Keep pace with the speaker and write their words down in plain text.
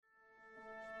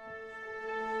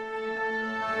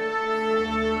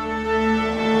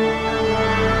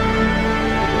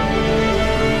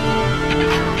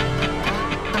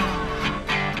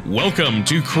Welcome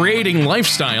to Creating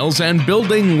Lifestyles and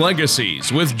Building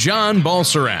Legacies with John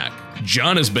Balserac.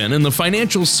 John has been in the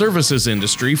financial services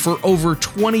industry for over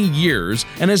 20 years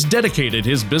and has dedicated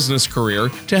his business career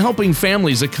to helping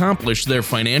families accomplish their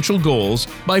financial goals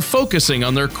by focusing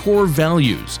on their core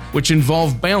values, which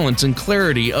involve balance and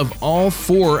clarity of all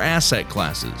four asset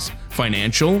classes: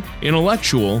 financial,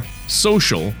 intellectual,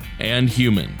 social, and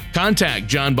human. Contact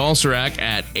John Balserac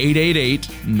at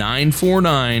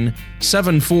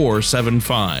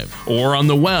 888-949-7475 or on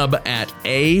the web at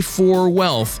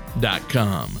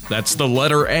a4wealth.com. That's the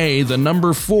letter A, the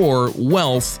number 4,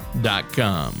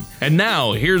 wealth.com. And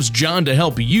now, here's John to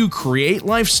help you create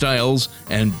lifestyles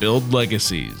and build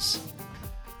legacies.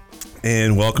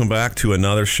 And welcome back to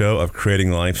another show of Creating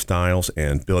Lifestyles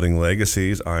and Building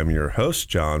Legacies. I'm your host,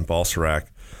 John Balserac,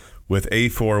 with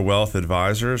A4 Wealth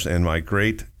Advisors, and my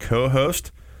great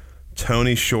co-host,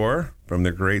 Tony Shore, from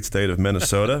the great state of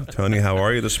Minnesota. Tony, how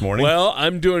are you this morning? Well,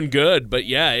 I'm doing good, but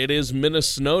yeah, it is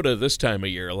Minnesota this time of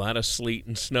year. A lot of sleet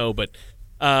and snow, but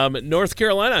North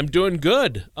Carolina, I'm doing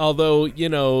good. Although, you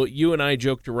know, you and I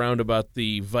joked around about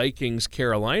the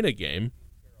Vikings-Carolina game.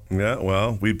 Yeah,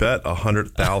 well, we bet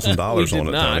 $100,000 on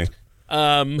it, not.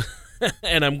 Tony.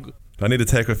 And I need to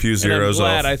take a few zeros I'm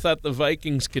glad. off. I thought the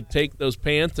Vikings could take those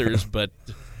Panthers, but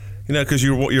You know, because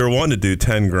you're one to do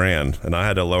 $10,000, and I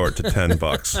had to lower it to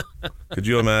 $10. Could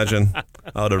you imagine?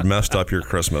 I would have messed up your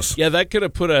Christmas. yeah, that would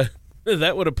have put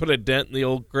a dent in the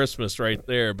old Christmas right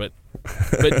there. But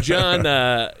John,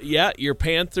 yeah, your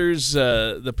Panthers,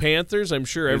 the Panthers. I'm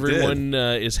sure everyone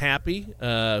is happy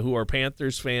who are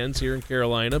Panthers fans here in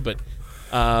Carolina. But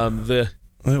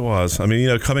It was. I mean, you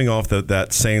know, coming off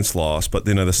that Saints loss, but,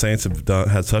 you know, the Saints have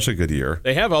had such a good year.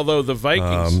 They have, although the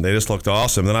Vikings. They just looked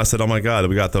awesome. Then I said, oh, my God,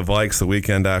 we got the Vikes the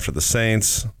weekend after the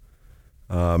Saints.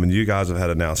 And you guys have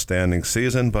had an outstanding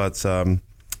season, but I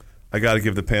got to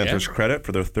give the Panthers credit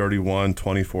for their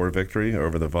 31-24 victory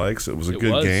over the Vikes. It was a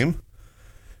good game.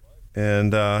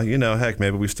 And, you know, heck,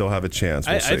 maybe we still have a chance.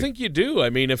 We'll see. I think you do.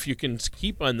 I mean, if you can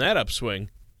keep on that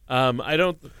upswing. I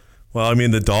don't. Well, I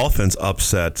mean, the Dolphins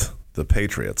upset the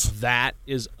Patriots. That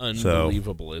is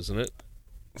unbelievable, isn't it?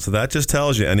 So that just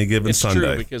tells you any given Sunday. It's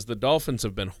true, because the Dolphins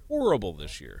have been horrible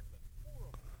this year.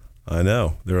 I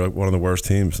know. They're one of the worst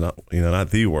teams. Not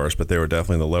the worst, but they were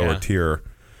definitely in the lower tier.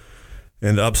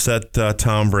 And upset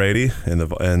Tom Brady and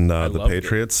the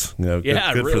Patriots. You know, good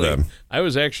really. for them. I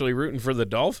was actually rooting for the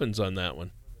Dolphins on that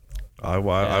one. I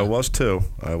was too.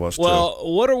 Well,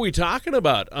 what are we talking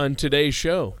about on today's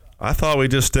show? I thought we'd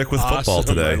just stick with football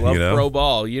today. I love you know? pro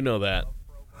ball. You know that.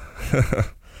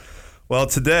 Well,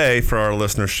 today, for our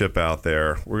listenership out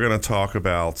there, we're going to talk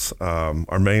about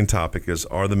our main topic is,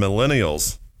 are the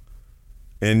millennials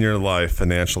in your life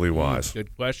financially wise?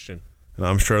 Good question. And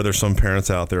I'm sure there's some parents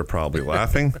out there probably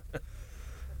laughing.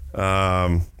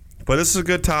 But this is a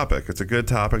good topic. It's a good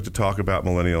topic to talk about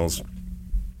millennials.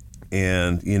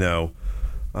 And, you know,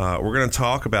 we're going to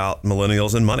talk about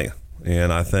millennials and money.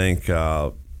 And I think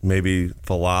maybe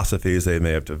philosophies they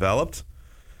may have developed,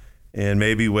 and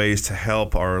maybe ways to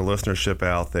help our listenership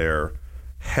out there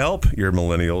help your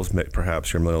millennials,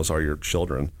 perhaps your millennials are your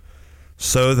children,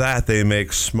 so that they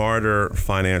make smarter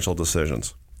financial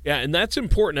decisions. Yeah, and that's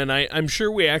important, and I'm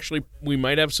sure we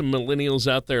might have some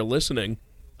millennials out there listening.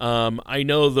 I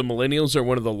know the millennials are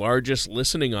one of the largest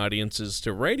listening audiences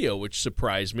to radio, which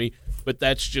surprised me, but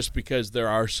that's just because there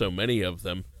are so many of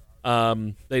them.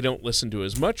 They don't listen to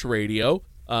as much radio,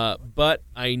 but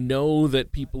I know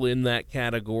that people in that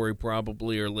category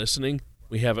probably are listening.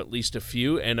 We have at least a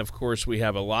few, and of course we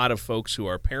have a lot of folks who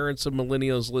are parents of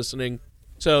millennials listening.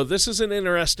 So this is an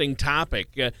interesting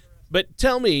topic. But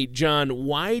tell me, John,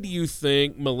 why do you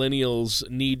think millennials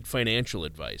need financial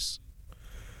advice?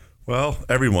 Well,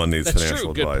 everyone needs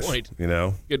financial advice. Good point. You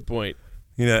know? Good point.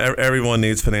 You know, everyone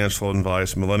needs financial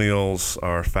advice. Millennials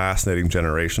are a fascinating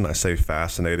generation. I say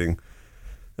fascinating.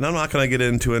 And I'm not going to get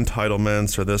into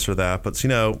entitlements or this or that, but, you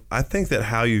know, I think that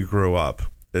how you grew up,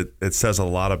 it says a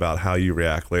lot about how you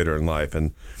react later in life.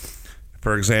 And,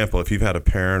 for example, if you've had a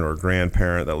parent or a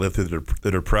grandparent that lived through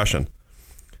the Depression,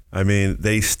 I mean,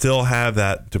 they still have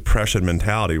that Depression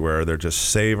mentality where they're just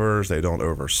savers, they don't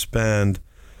overspend,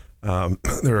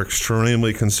 they're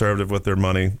extremely conservative with their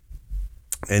money.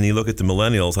 And you look at the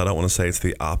millennials, I don't want to say it's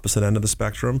the opposite end of the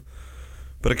spectrum,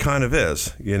 but it kind of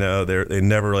is. You know, they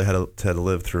never really had to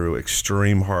live through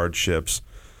extreme hardships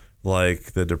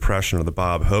like the Depression or the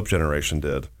Bob Hope generation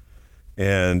did.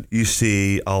 And you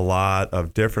see a lot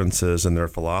of differences in their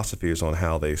philosophies on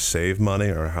how they save money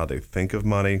or how they think of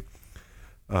money.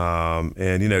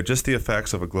 And, you know, just the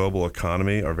effects of a global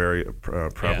economy are very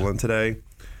prevalent today.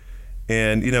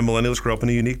 And, you know, millennials grew up in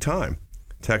a unique time.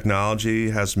 Technology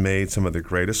has made some of the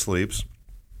greatest sleeps.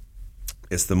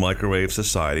 It's the microwave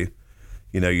society.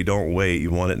 You don't wait.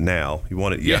 You want it now. You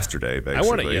want it yesterday, basically. I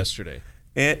want it yesterday.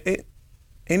 And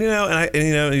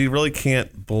you really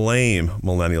can't blame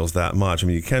millennials that much. I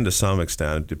mean, you can to some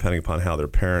extent, depending upon how they're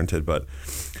parented. But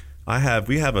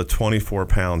we have a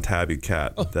 24-pound tabby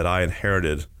cat that I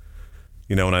inherited,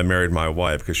 when I married my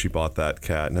wife, because she bought that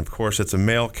cat. And of course, it's a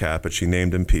male cat, but she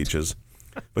named him Peaches.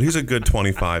 But he's a good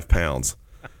 25 pounds.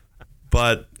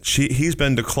 But he's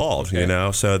been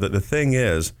declawed, So the thing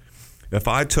is, if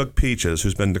I took Peaches,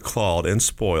 who's been declawed and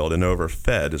spoiled and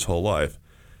overfed his whole life,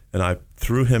 and I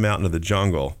threw him out into the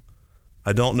jungle,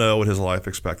 I don't know what his life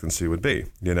expectancy would be,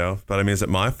 But I mean, is it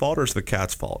my fault or is it the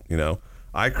cat's fault,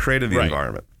 I created the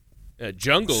environment.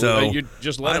 Jungle, So, you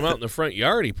just let him out in the front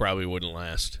yard, he probably wouldn't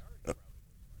last.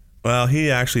 Well,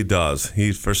 he actually does.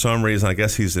 For some reason, I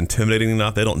guess he's intimidating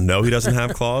enough. They don't know he doesn't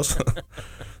have claws.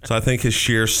 So I think his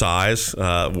sheer size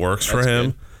works for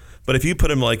him. Good. But if you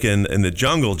put him like in the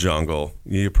jungle,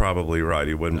 you're probably right.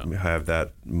 He wouldn't have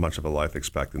that much of a life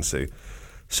expectancy.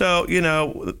 So,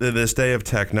 this day of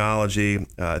technology,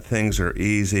 things are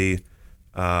easy.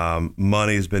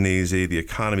 Money's been easy. The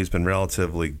economy's been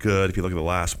relatively good. If you look at the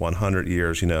last 100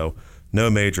 years, no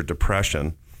major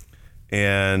depression.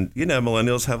 And,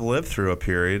 millennials have lived through a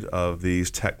period of these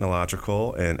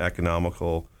technological and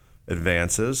economical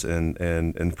advances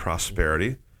and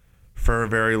prosperity for a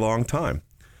very long time.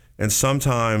 And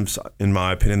sometimes, in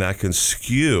my opinion, that can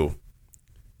skew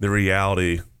the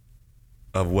reality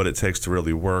of what it takes to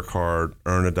really work hard,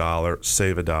 earn a dollar,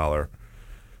 save a dollar.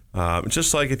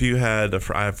 Just like if you had,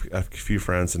 I have a few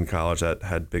friends in college that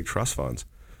had big trust funds.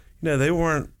 They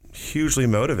weren't hugely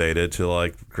motivated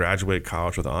to graduate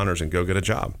college with honors and go get a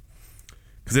job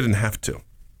because they didn't have to.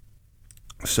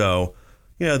 So,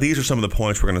 these are some of the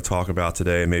points we're going to talk about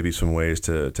today, and maybe some ways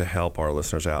to help our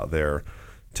listeners out there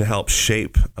to help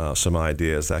shape some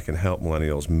ideas that can help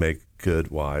millennials make good,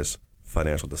 wise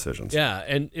financial decisions. Yeah,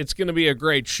 and it's going to be a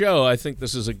great show. I think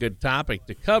this is a good topic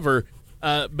to cover.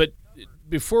 But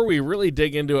before we really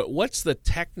dig into it, what's the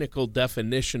technical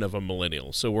definition of a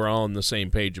millennial? So we're all on the same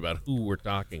page about who we're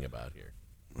talking about here.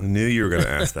 I knew you were going to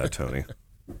ask that, Tony.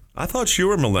 I thought you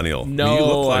were a millennial. No, you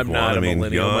look like I'm not a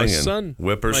millennial. Young My and son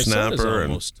whippersnapper. is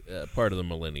almost part of the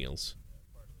millennials.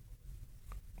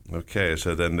 Okay,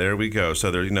 so then there we go.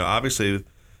 So there, obviously,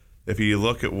 if you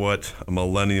look at what a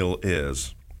millennial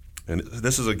is, and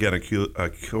this is again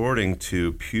according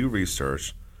to Pew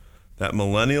Research, that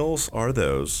millennials are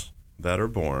those that are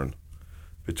born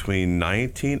between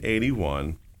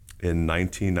 1981 and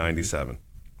 1997.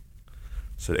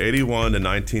 So 81 to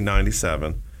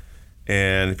 1997.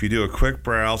 And if you do a quick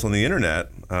browse on the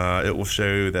internet, it will show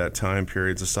you that time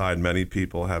periods aside, many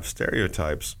people have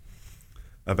stereotypes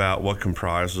about what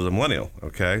comprises a millennial,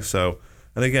 okay? So,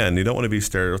 and again, you don't want to be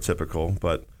stereotypical,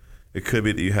 but it could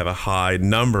be that you have a high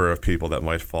number of people that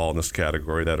might fall in this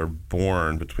category that are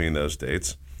born between those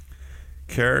dates.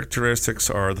 Characteristics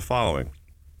are the following.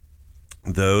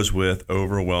 Those with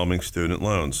overwhelming student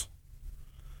loans,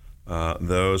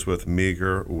 those with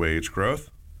meager wage growth,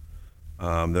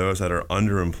 those that are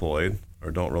underemployed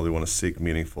or don't really want to seek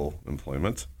meaningful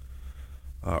employment.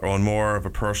 Or on more of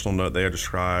a personal note, they are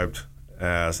described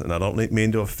as, and I don't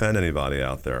mean to offend anybody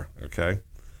out there, okay,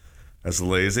 as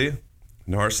lazy,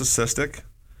 narcissistic,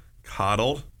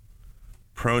 coddled,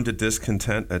 prone to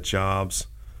discontent at jobs,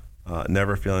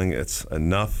 never feeling it's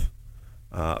enough,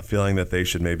 feeling that they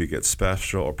should maybe get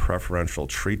special or preferential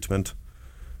treatment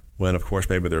when, of course,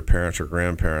 maybe their parents or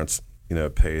grandparents,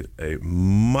 paid a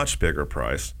much bigger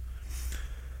price.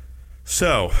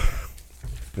 So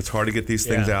it's hard to get these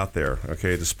things out there,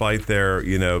 okay, despite there,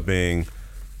 being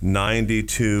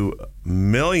 92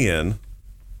 million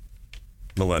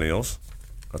millennials.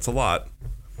 That's a lot.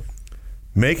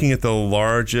 Making it the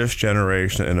largest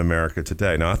generation in America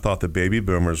today. Now, I thought the baby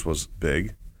boomers was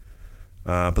big,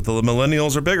 but the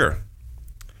millennials are bigger.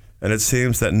 And it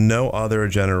seems that no other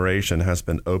generation has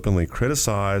been openly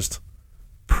criticized,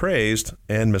 praised,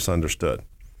 and misunderstood.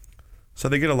 So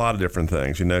they get a lot of different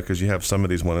things, because you have some of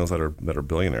these millennials that are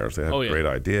billionaires. They have great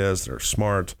ideas. They're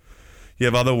smart. You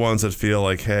have other ones that feel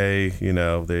like, hey,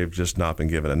 they've just not been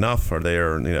given enough, or they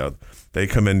are, they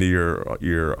come into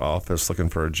your office looking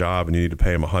for a job and you need to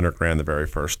pay them $100,000 the very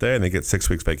first day, and they get 6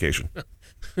 weeks vacation,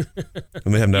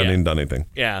 and they have not even done anything.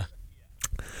 Yeah.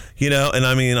 And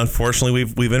I mean, unfortunately,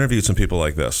 we've interviewed some people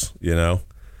like this,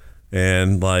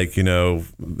 and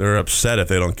they're upset if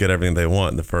they don't get everything they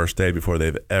want the first day before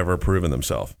they've ever proven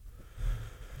themselves.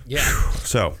 Yeah.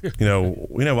 So,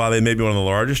 while they may be one of the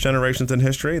largest generations in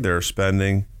history, their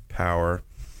spending power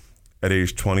at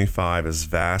age 25 is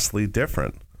vastly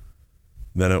different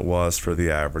than it was for the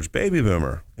average baby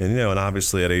boomer. And, and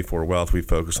obviously at A4 Wealth, we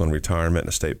focus on retirement and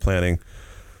estate planning.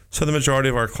 So the majority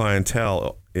of our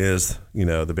clientele is,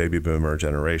 the baby boomer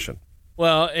generation.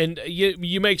 Well, and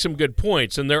you make some good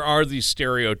points, and there are these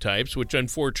stereotypes, which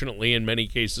unfortunately in many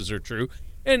cases are true.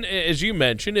 And as you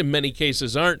mentioned, in many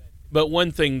cases aren't. But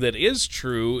one thing that is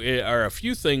true are a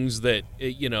few things that,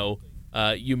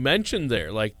 you mentioned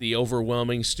there, like the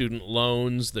overwhelming student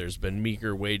loans. There's been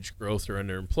meager wage growth or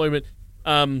underemployment.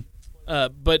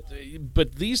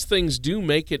 But these things do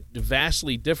make it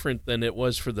vastly different than it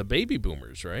was for the baby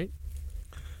boomers, right?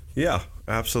 Yeah,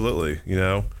 absolutely.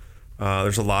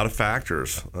 There's a lot of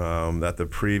factors that the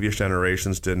previous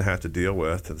generations didn't have to deal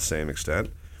with to the same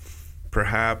extent.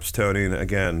 Perhaps, Tony, and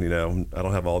again, I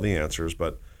don't have all the answers,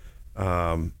 but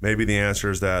maybe the answer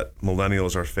is that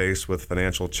millennials are faced with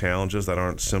financial challenges that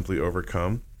aren't simply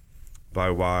overcome by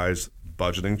wise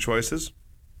budgeting choices.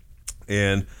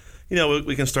 And,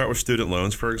 we can start with student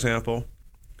loans, for example.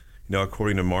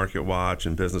 According to MarketWatch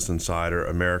and Business Insider,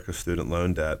 America's student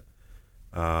loan debt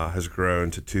has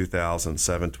grown to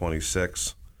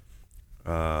 $2,726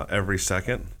 every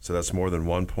second. So that's more than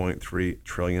 $1.3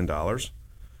 trillion.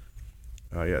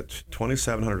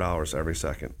 $2,700 every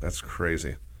second. That's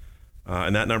crazy.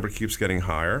 And that number keeps getting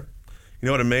higher.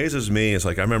 What amazes me is,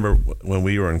 I remember when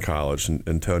we were in college,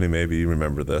 and Tony, maybe you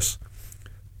remember this,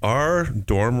 our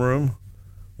dorm room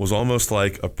was almost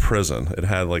like a prison. It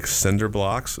had cinder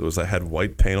blocks. It had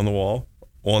white paint on the wall,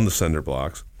 on the cinder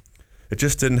blocks. It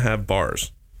just didn't have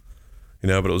bars,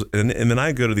 but it was, and then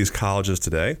I go to these colleges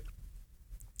today,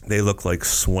 they look like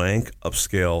swank,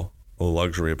 upscale,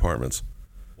 luxury apartments.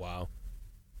 Wow.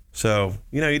 So,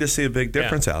 you just see a big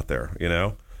difference out there,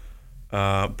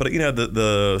 But,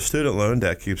 the student loan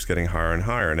debt keeps getting higher and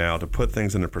higher. Now, to put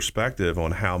things into perspective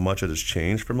on how much it has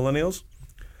changed for millennials,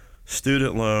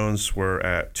 student loans were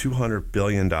at $200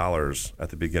 billion at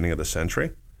the beginning of the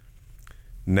century.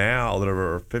 Now, a little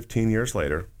over 15 years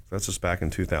later, that's just back in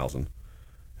 2000,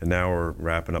 and now we're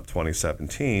wrapping up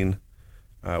 2017,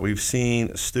 we've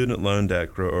seen student loan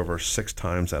debt grow over 6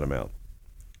 times that amount.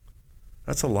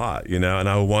 That's a lot, and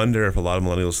I wonder if a lot of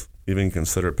millennials even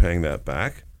consider paying that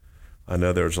back. I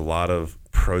know there's a lot of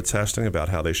protesting about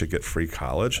how they should get free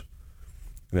college.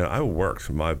 I worked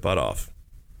my butt off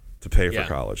to pay for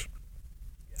college.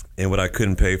 And what I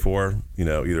couldn't pay for,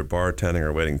 either bartending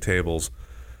or waiting tables,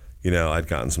 I'd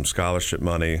gotten some scholarship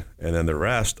money, and then the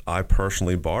rest I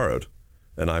personally borrowed,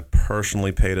 and I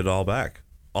personally paid it all back,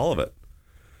 all of it.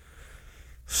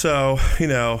 So,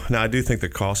 now I do think the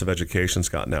cost of education's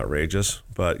gotten outrageous,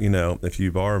 but, if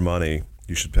you borrow money,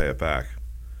 you should pay it back.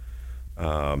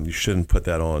 You shouldn't put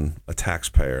that on a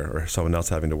taxpayer or someone else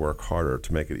having to work harder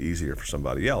to make it easier for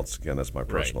somebody else. Again, that's my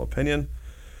personal opinion.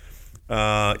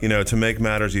 To make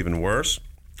matters even worse,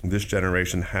 this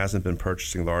generation hasn't been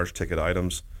purchasing large ticket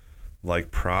items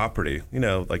like property,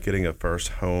 like getting a first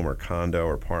home or condo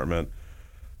or apartment,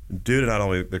 due to not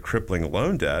only the crippling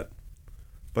loan debt,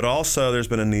 but also there's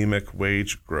been anemic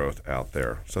wage growth out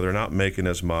there. So they're not making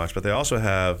as much, but they also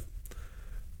have,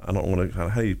 I don't want to,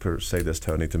 how do you say this,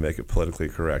 Tony, to make it politically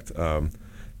correct?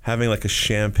 Having a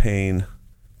champagne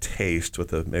taste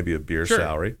with maybe a beer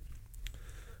salary.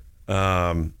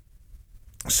 So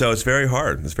it's very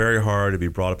hard. It's very hard to be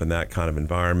brought up in that kind of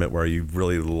environment where you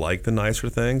really like the nicer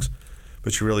things,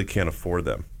 but you really can't afford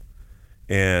them.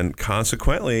 And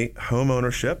consequently, home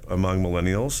ownership among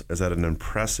millennials is at an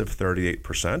impressive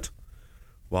 38%,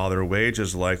 while their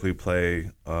wages likely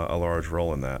play a large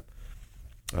role in that.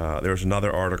 There's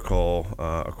another article,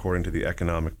 according to the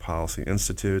Economic Policy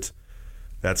Institute,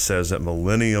 that says that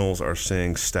millennials are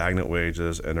seeing stagnant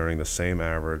wages and earning the same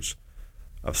average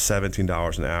of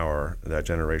 $17 an hour that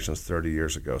generations 30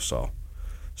 years ago saw.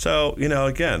 So,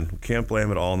 again, we can't blame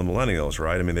it all on the millennials,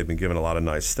 right? I mean, they've been given a lot of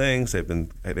nice things.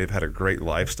 They've had a great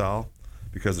lifestyle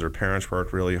because their parents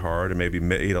worked really hard and maybe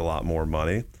made a lot more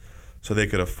money, so they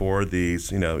could afford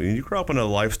these. You grow up in a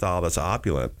lifestyle that's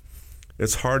opulent.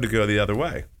 It's hard to go the other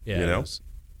way. Yeah,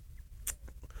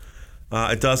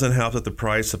 it doesn't help that the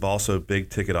price of also big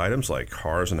ticket items like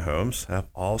cars and homes have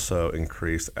also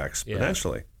increased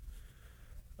exponentially.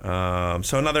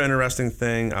 So another interesting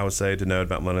thing I would say to note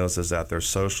about millennials is that their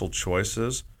social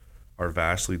choices are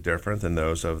vastly different than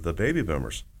those of the baby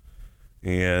boomers.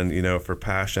 And, for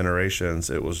past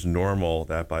generations, it was normal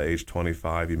that by age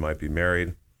 25 you might be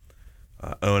married,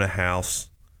 own a house.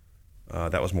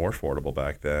 That was more affordable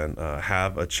back then.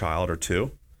 Have a child or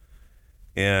two.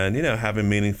 And, having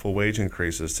meaningful wage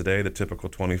increases. Today, the typical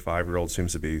 25-year-old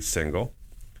seems to be single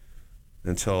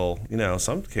until, in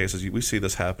some cases, we see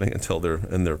this happening until they're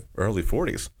in their early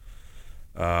 40s.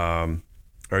 or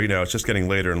it's just getting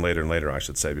later and later and later, I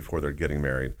should say, before they're getting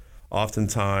married.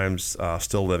 Oftentimes,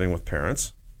 still living with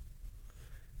parents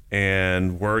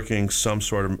and working some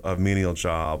sort of menial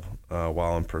job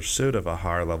while in pursuit of a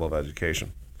higher level of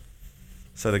education.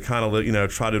 So they kind of,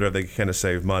 try to do whatever they can to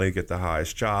save money, get the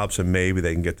highest job, so maybe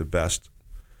they can get the best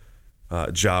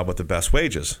job with the best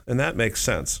wages. And that makes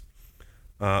sense.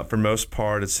 For most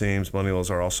part, it seems millennials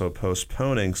are also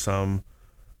postponing some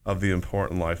of the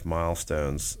important life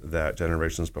milestones that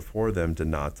generations before them did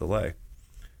not delay.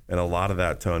 And a lot of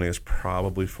that, Tony, is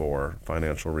probably for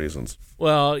financial reasons.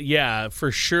 Well, yeah,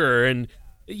 for sure. And,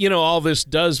 all this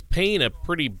does paint a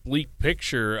pretty bleak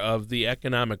picture of the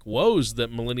economic woes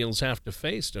that millennials have to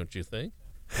face, don't you think?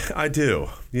 I do.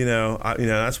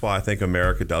 That's why I think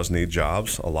America does need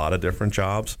jobs, a lot of different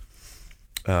jobs,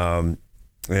 and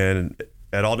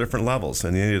at all different levels.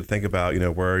 And you need to think about,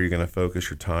 where are you going to focus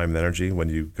your time and energy when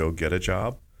you go get a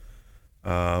job.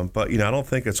 But, I don't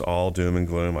think it's all doom and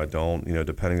gloom. I don't,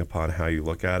 depending upon how you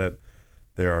look at it,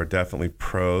 there are definitely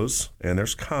pros and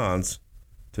there's cons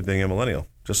to being a millennial,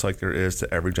 just like there is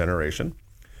to every generation,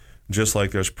 just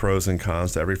like there's pros and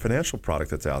cons to every financial product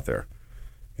that's out there.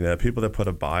 People that put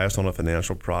a bias on a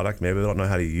financial product, maybe they don't know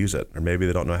how to use it, or maybe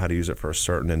they don't know how to use it for a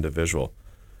certain individual.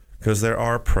 Because there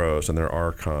are pros and there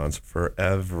are cons for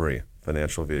every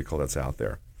financial vehicle that's out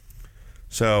there.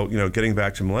 So, getting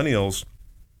back to millennials,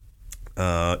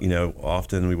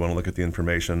 often we want to look at the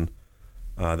information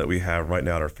that we have right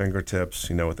now at our fingertips,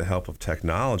 with the help of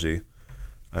technology.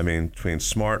 I mean, between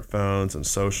smartphones and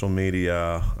social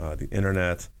media, the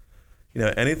internet,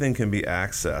 anything can be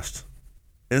accessed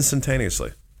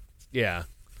instantaneously. Yeah.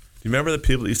 Do you remember the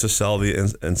people that used to sell the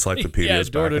encyclopedias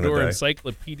back in the day? Door-to-door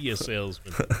encyclopedia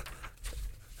salesman.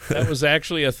 That was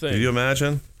actually a thing. Do you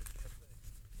imagine?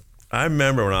 I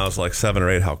remember when I was like 7 or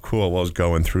 8 how cool it was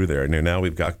going through there. Now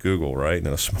we've got Google, right, and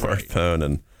a smartphone,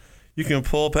 and you can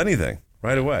pull up anything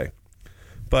right away.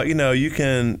 But, you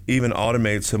can even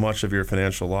automate so much of your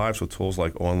financial lives with tools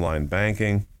like online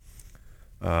banking.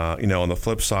 On the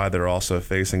flip side, they're also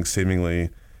facing seemingly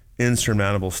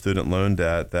insurmountable student loan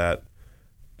debt that,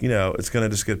 it's going to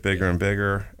just get bigger and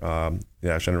bigger.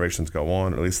 As generations go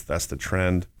on, or at least that's the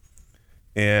trend.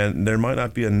 And there might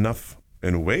not be enough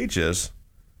in wages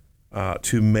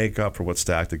to make up for what's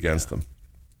stacked against them.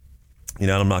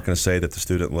 I'm not going to say that the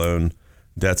student loan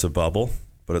debt's a bubble,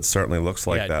 but it certainly looks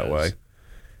like that way.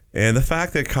 And the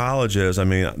fact that colleges,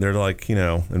 they're like,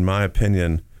 in my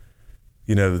opinion,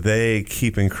 they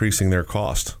keep increasing their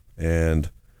cost. And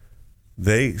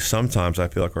they sometimes, I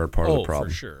feel like, are a part of the problem. Oh,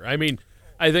 for sure.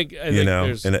 I think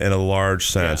there's, in a large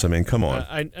sense. Yeah, come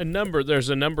on. There's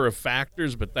a number of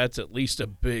factors, but that's at least a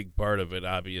big part of it,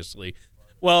 obviously.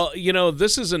 Well,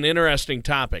 this is an interesting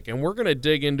topic, and we're going to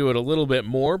dig into it a little bit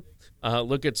more,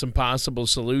 look at some possible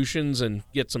solutions and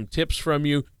get some tips from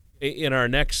you in our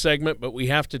next segment. But we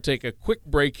have to take a quick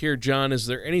break here. John, is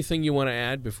there anything you want to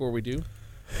add before we do?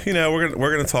 We're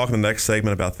going to talk in the next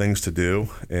segment about things to do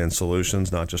and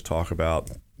solutions, not just talk about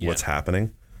what's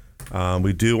happening.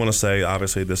 We do want to say,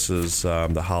 obviously, this is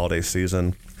the holiday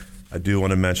season. I do want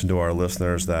to mention to our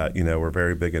listeners that, we're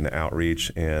very big into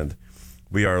outreach, and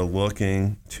we are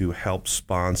looking to help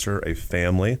sponsor a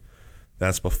family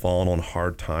that's befallen on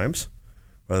hard times,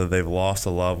 whether they've lost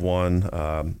a loved one,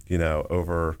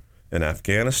 over in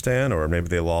Afghanistan, or maybe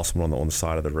they lost someone on the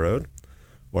side of the road,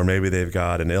 or maybe they've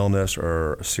got an illness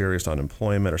or serious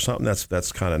unemployment or something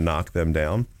that's kind of knocked them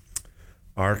down.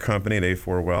 Our company at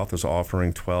A4 Wealth is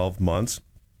offering 12 months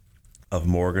of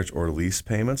mortgage or lease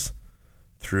payments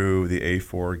through the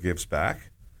A4 Gives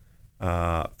Back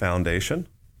Foundation,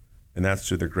 and that's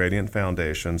through the Gradient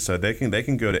Foundation. So they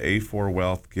can go to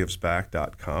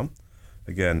a4wealthgivesback.com.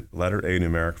 Again, letter A,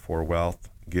 numeric 4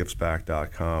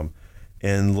 wealthgivesback.com,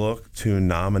 and look to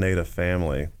nominate a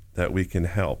family that we can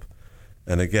help.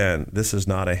 And again, this is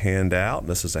not a handout.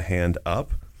 This is a hand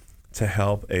up to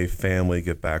help a family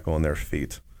get back on their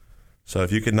feet. So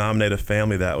if you could nominate a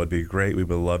family, that would be great. We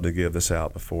would love to give this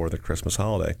out before the Christmas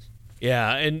holiday.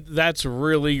 Yeah, and that's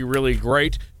really, really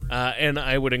great. And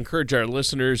I would encourage our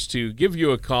listeners to give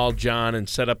you a call, John, and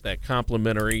set up that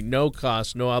complimentary, no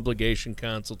cost, no obligation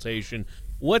consultation.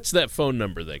 What's that phone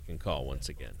number they can call once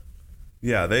again?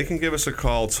 Yeah, they can give us a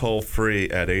call toll free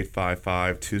at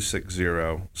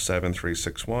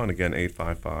 855-260-7361. Again,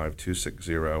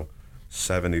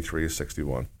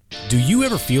 855-260-7361. Do you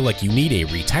ever feel like you need a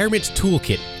retirement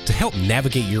toolkit to help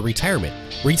navigate your retirement?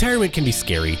 Retirement can be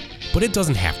scary, but it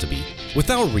doesn't have to be. With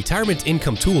our Retirement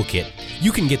Income Toolkit,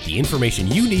 you can get the information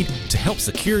you need to help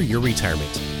secure your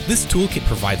retirement. This toolkit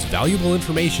provides valuable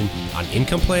information on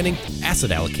income planning,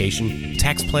 asset allocation,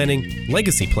 tax planning,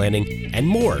 legacy planning, and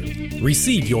more.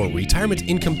 Receive your Retirement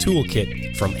Income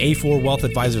Toolkit from A4 Wealth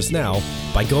Advisors now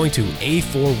by going to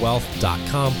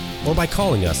a4wealth.com or by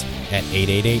calling us at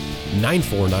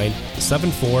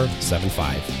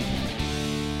 888-949-7475.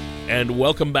 And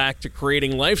welcome back to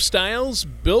Creating Lifestyles,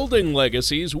 Building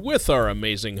Legacies with our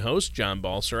amazing host, John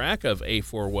Balserac of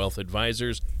A4 Wealth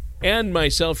Advisors, and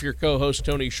myself, your co-host,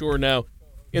 Tony Shore. Now,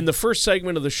 in the first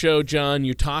segment of the show, John,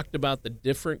 you talked about the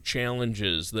different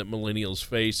challenges that millennials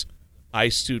face: high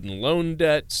student loan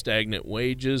debt, stagnant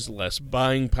wages, less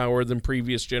buying power than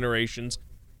previous generations.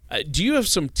 Do you have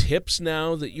some tips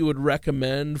now that you would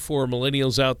recommend for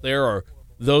millennials out there, or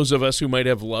those of us who might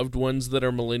have loved ones that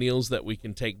are millennials, that we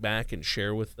can take back and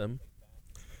share with them?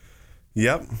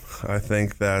 Yep, I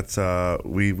think that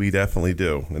we definitely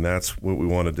do, and that's what we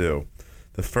want to do.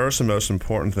 The first and most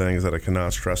important thing is that I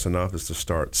cannot stress enough is to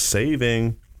start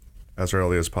saving as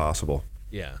early as possible.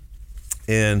 Yeah.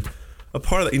 And a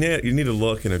part of that, you need to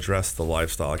look and address the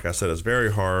lifestyle. Like I said, it's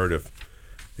very hard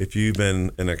if you've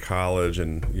been in a college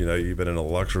and you've been in a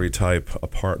luxury type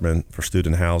apartment for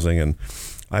student housing. And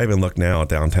I even look now at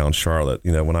downtown Charlotte.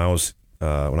 When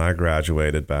I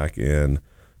graduated back in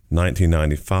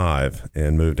 1995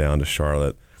 and moved down to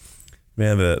Charlotte,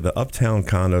 man, the uptown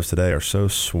condos today are so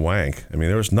swank. I mean,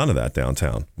 there was none of that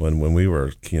downtown when we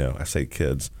were, I say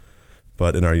kids,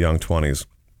 but in our young 20s.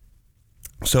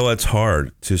 So it's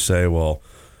hard to say, well,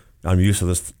 I'm used to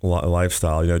this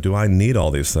lifestyle. Do I need all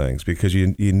these things? Because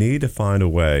you need to find a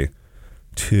way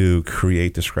to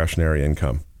create discretionary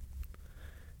income.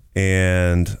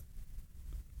 And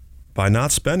by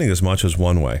not spending as much is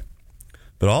one way,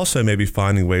 but also maybe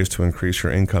finding ways to increase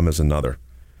your income is another.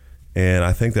 And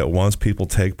I think that once people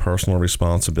take personal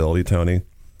responsibility, Tony,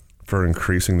 for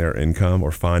increasing their income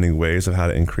or finding ways of how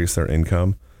to increase their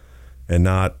income and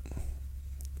not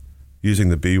using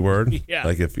the B word,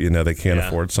 like if they can't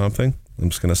afford something, I'm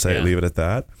just going to say leave it at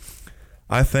that.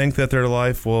 I think that their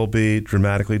life will be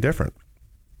dramatically different.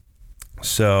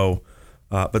 So,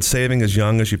 but saving as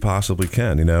young as you possibly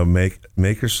can,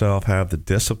 make yourself have the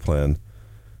discipline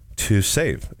to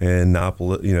save and not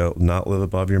live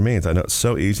above your means. I know it's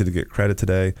so easy to get credit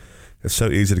today. It's so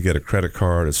easy to get a credit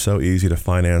card. It's so easy to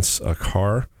finance a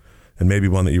car, and maybe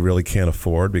one that you really can't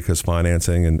afford because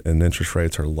financing and interest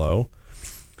rates are low.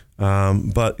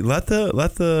 But let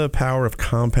the power of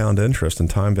compound interest and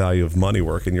time value of money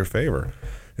work in your favor.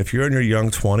 If you're in your young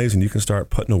 20s and you can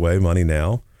start putting away money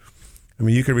now, I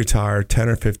mean, you could retire 10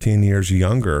 or 15 years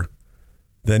younger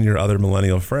than your other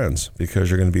millennial friends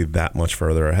because you're going to be that much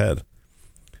further ahead.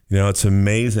 It's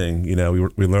amazing.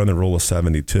 We learned the rule of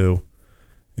 72,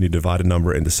 and you divide a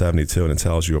number into 72, and it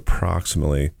tells you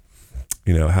approximately,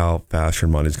 how fast your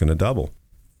money's going to double.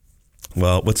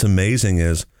 Well, what's amazing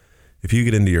is if you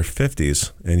get into your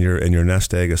 50s and your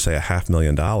nest egg is, say,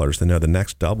 $500,000, then the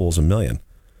next double is $1 million.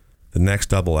 The next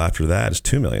double after that is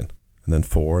 $2 million, and then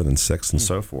 4, then 6, and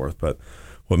so forth. But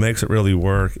what makes it really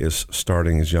work is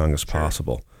starting as young as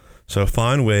possible. So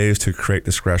find ways to create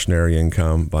discretionary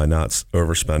income by not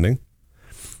overspending.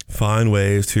 Find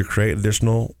ways to create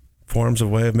additional forms of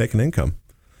way of making income.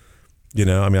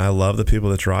 I love the people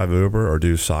that drive Uber or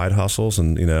do side hustles,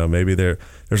 and maybe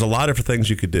there's a lot of different things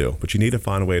you could do, but you need to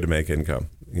find a way to make income,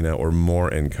 or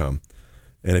more income.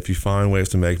 And if you find ways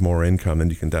to make more income, then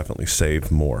you can definitely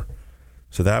save more.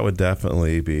 So that would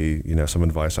definitely be, some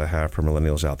advice I have for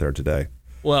millennials out there today.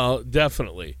 Well,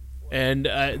 definitely. And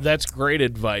that's great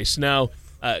advice. Now,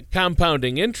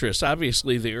 compounding interest,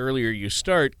 obviously the earlier you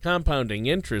start, compounding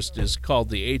interest is called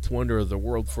the eighth wonder of the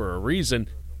world for a reason.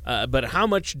 But how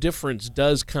much difference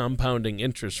does compounding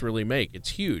interest really make?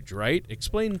 It's huge, right?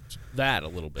 Explain that a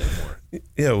little bit more.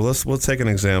 Yeah, well, let's take an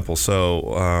example.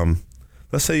 So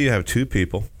let's say you have two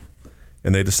people,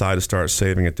 and they decide to start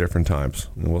saving at different times.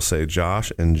 And we'll say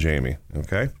Josh and Jamie,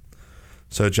 okay?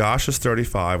 So Josh is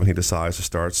 35 when he decides to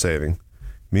start saving.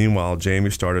 Meanwhile, Jamie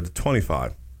started at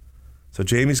 25. So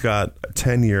Jamie's got a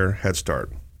 10-year head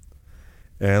start.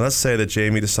 And let's say that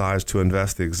Jamie decides to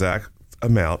invest the exact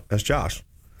amount as Josh.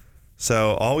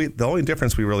 So the only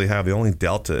difference we really have, the only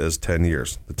delta is 10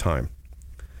 years, the time.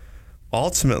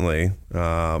 Ultimately,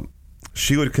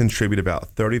 she would contribute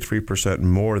about 33%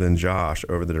 more than Josh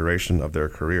over the duration of their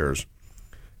careers,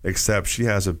 except she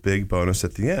has a big bonus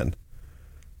at the end.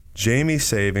 Jamie's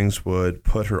savings would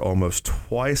put her almost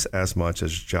twice as much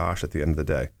as Josh at the end of the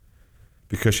day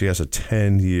because she has a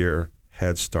 10-year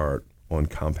head start on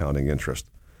compounding interest.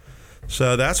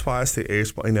 So that's why it's the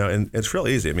ACE, and it's real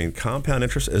easy. I mean, compound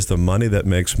interest is the money that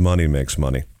makes money makes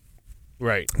money.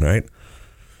 Right. Right?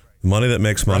 Money that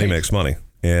makes money makes money.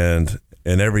 And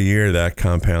every year that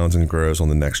compounds and grows on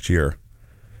the next year.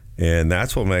 And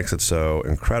that's what makes it so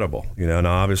incredible. Now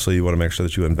obviously you want to make sure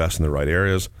that you invest in the right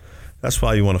areas. That's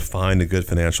why you want to find a good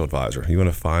financial advisor. You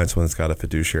want to find someone that's got a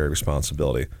fiduciary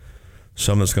responsibility.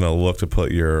 Someone that's going to look to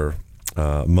put your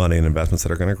money in investments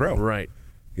that are going to grow. Right.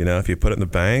 If you put it in the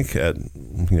bank at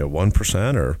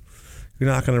 1%, or you're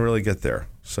not going to really get there.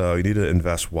 So you need to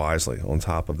invest wisely on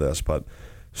top of this, but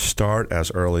start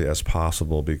as early as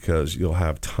possible because you'll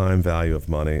have time value of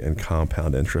money and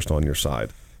compound interest on your side.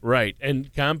 Right,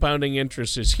 and compounding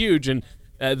interest is huge, and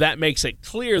that makes it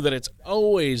clear that it's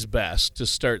always best to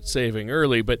start saving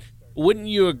early. But wouldn't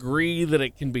you agree that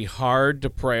it can be hard to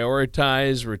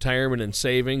prioritize retirement and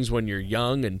savings when you're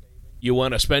young and you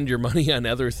want to spend your money on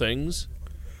other things?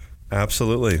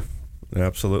 Absolutely.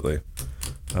 It's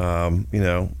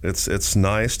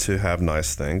nice to have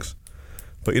nice things.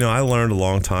 But, I learned a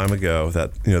long time ago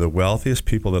that, the wealthiest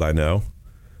people that I know,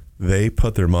 they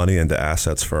put their money into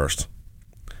assets first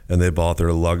and they bought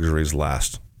their luxuries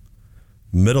last.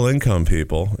 Middle income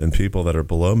people and people that are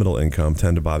below middle income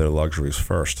tend to buy their luxuries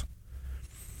first.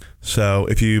 So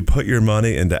if you put your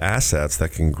money into assets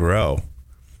that can grow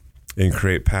and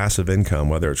create passive income,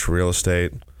 whether it's real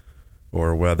estate,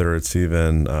 or whether it's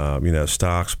even,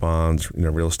 stocks, bonds,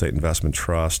 real estate investment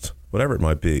trust, whatever it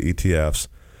might be, ETFs,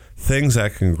 things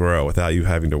that can grow without you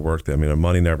having to work them.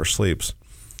 Money never sleeps.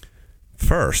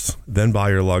 First, then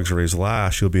buy your luxuries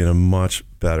last, you'll be in a much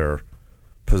better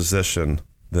position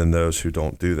than those who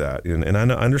don't do that. And I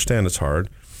understand it's hard.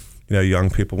 Young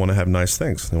people want to have nice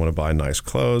things. They want to buy nice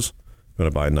clothes. They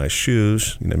want to buy nice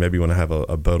shoes. Maybe you want to have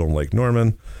a boat on Lake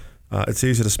Norman. It's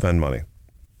easy to spend money.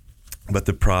 But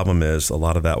the problem is a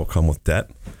lot of that will come with debt.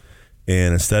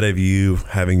 And instead of you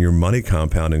having your money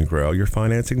compound and grow, you're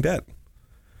financing debt.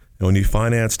 And when you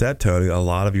finance debt, Tony, a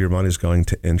lot of your money is going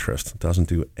to interest. It doesn't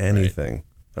do anything. Right.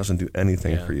 Doesn't do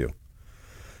anything for you.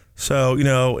 So,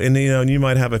 and you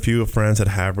might have a few friends that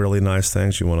have really nice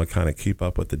things. You want to kind of keep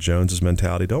up with the Joneses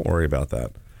mentality. Don't worry about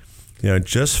that.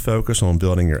 Just focus on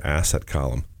building your asset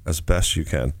column as best you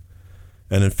can.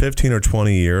 And in 15 or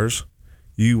 20 years,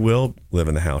 you will live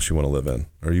in the house you want to live in,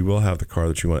 or you will have the car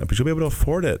that you want, but you'll be able to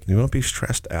afford it. You won't be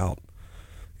stressed out.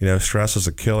 Stress is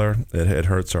a killer. It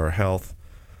hurts our health.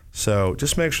 So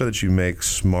just make sure that you make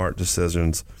smart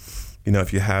decisions.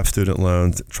 If you have student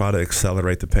loans, try to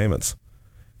accelerate the payments.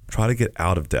 Try to get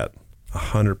out of debt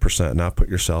 100%, not put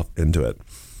yourself into it.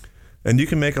 And you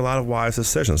can make a lot of wise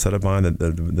decisions. Instead of buying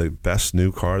the best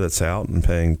new car that's out and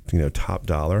paying top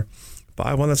dollar,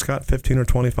 buy one that's got 15 or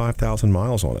 25,000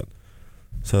 miles on it.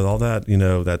 So all that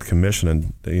that commission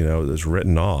and is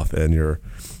written off, and you're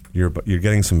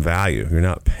getting some value. You're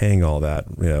not paying all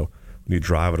that. When you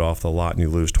drive it off the lot and you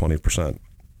lose 20%.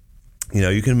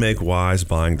 You can make wise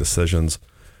buying decisions,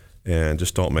 and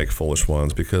just don't make foolish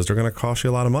ones because they're going to cost you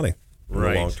a lot of money in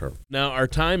the long term. Now our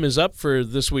time is up for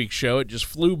this week's show. It just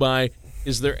flew by.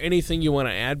 Is there anything you want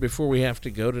to add before we have to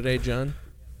go today, John?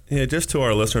 Yeah, just to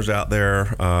our listeners out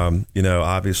there,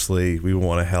 obviously we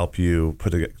want to help you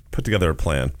put together a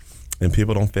plan, and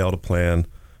people don't fail to plan.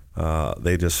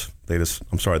 They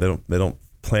don't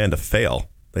plan to fail.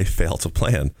 They fail to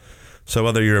plan. So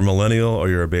whether you're a millennial or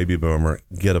you're a baby boomer,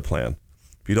 get a plan.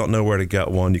 If you don't know where to get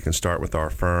one, you can start with our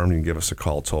firm. You can give us a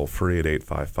call toll free at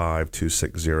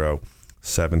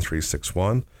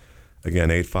 855-260-7361. Again,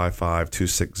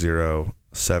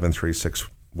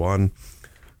 855-260-7361.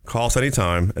 Call us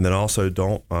anytime, and then also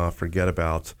don't forget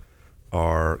about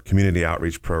our community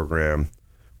outreach program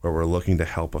where we're looking to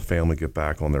help a family get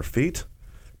back on their feet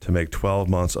to make 12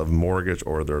 months of mortgage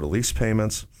or their lease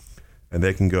payments, and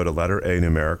they can go to letter A,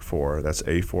 numeric 4, that's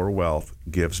A4Wealth,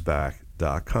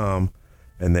 givesback.com,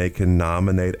 and they can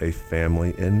nominate a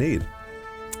family in need.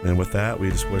 And with that, we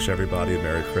just wish everybody a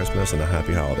Merry Christmas and a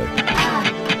Happy Holiday.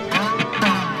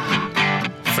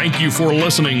 Thank you for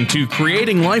listening to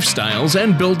Creating Lifestyles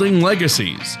and Building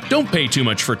Legacies. Don't pay too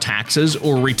much for taxes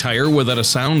or retire without a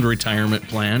sound retirement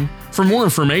plan. For more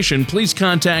information, please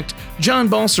contact John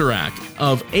Balserac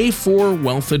of A4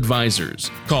 Wealth Advisors.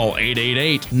 Call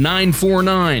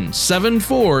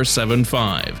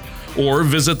 888-949-7475 or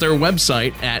visit their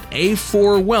website at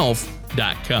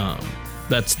a4wealth.com.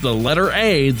 That's the letter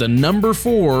A, the number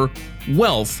 4,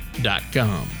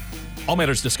 wealth.com. All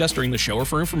matters discussed during the show are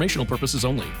for informational purposes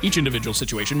only. Each individual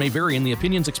situation may vary, and the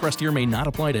opinions expressed here may not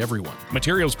apply to everyone.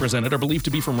 Materials presented are believed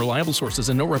to be from reliable sources,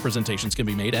 and no representations can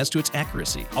be made as to its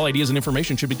accuracy. All ideas and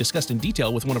information should be discussed in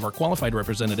detail with one of our qualified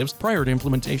representatives prior to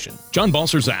implementation. John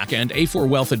Balcerzak and A4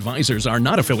 Wealth Advisors are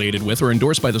not affiliated with or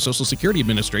endorsed by the Social Security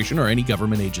Administration or any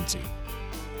government agency.